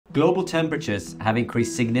Global temperatures have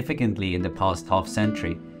increased significantly in the past half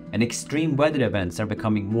century, and extreme weather events are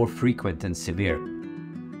becoming more frequent and severe.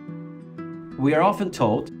 We are often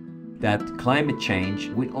told that climate change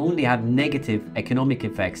will only have negative economic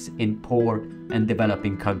effects in poor and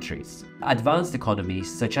developing countries. Advanced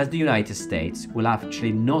economies, such as the United States, will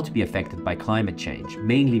actually not be affected by climate change,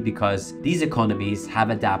 mainly because these economies have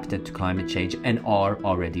adapted to climate change and are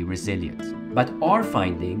already resilient. But our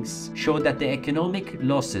findings show that the economic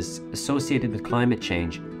losses associated with climate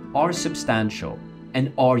change are substantial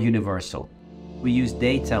and are universal. We use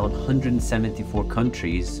data on 174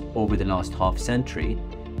 countries over the last half century.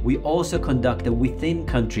 We also conduct a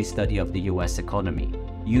within-country study of the US economy,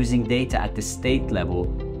 using data at the state level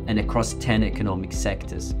and across 10 economic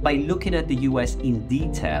sectors. By looking at the US in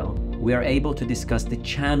detail, we are able to discuss the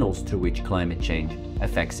channels through which climate change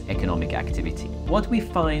affects economic activity. What we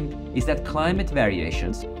find is that climate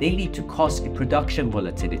variations, they lead to costly production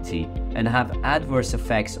volatility and have adverse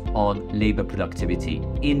effects on labor productivity,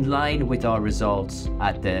 in line with our results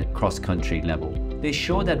at the cross-country level. They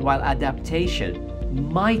show that while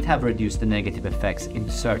adaptation might have reduced the negative effects in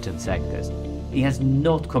certain sectors, it has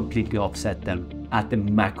not completely offset them at the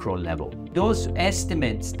macro level. Those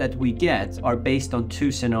estimates that we get are based on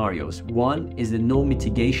two scenarios. One is the no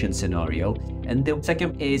mitigation scenario, and the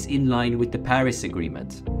second is in line with the Paris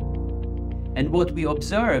Agreement. And what we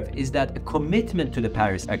observe is that a commitment to the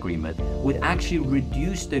Paris Agreement would actually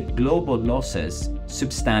reduce the global losses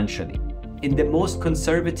substantially. In the most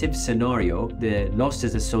conservative scenario, the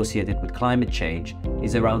losses associated with climate change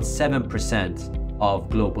is around 7% of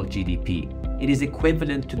global GDP. It is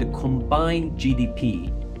equivalent to the combined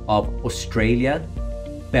GDP of Australia,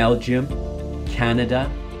 Belgium,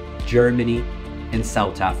 Canada, Germany, and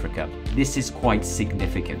South Africa. This is quite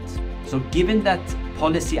significant. So given that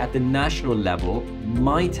policy at the national level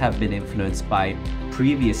might have been influenced by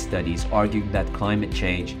previous studies arguing that climate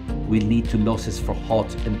change will lead to losses for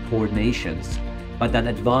hot and poor nations, but that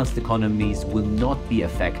advanced economies will not be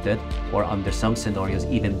affected, or under some scenarios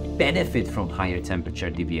even benefit from higher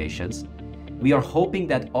temperature deviations, we are hoping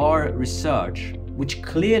that our research, which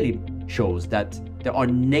clearly shows that there are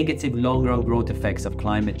negative long-run growth effects of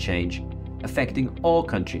climate change affecting all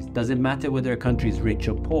countries, doesn't matter whether a country is rich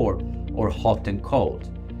or poor or hot and cold.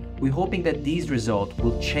 We're hoping that these results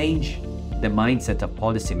will change the mindset of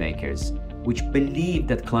policymakers, which believe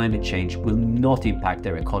that climate change will not impact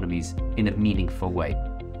their economies in a meaningful way.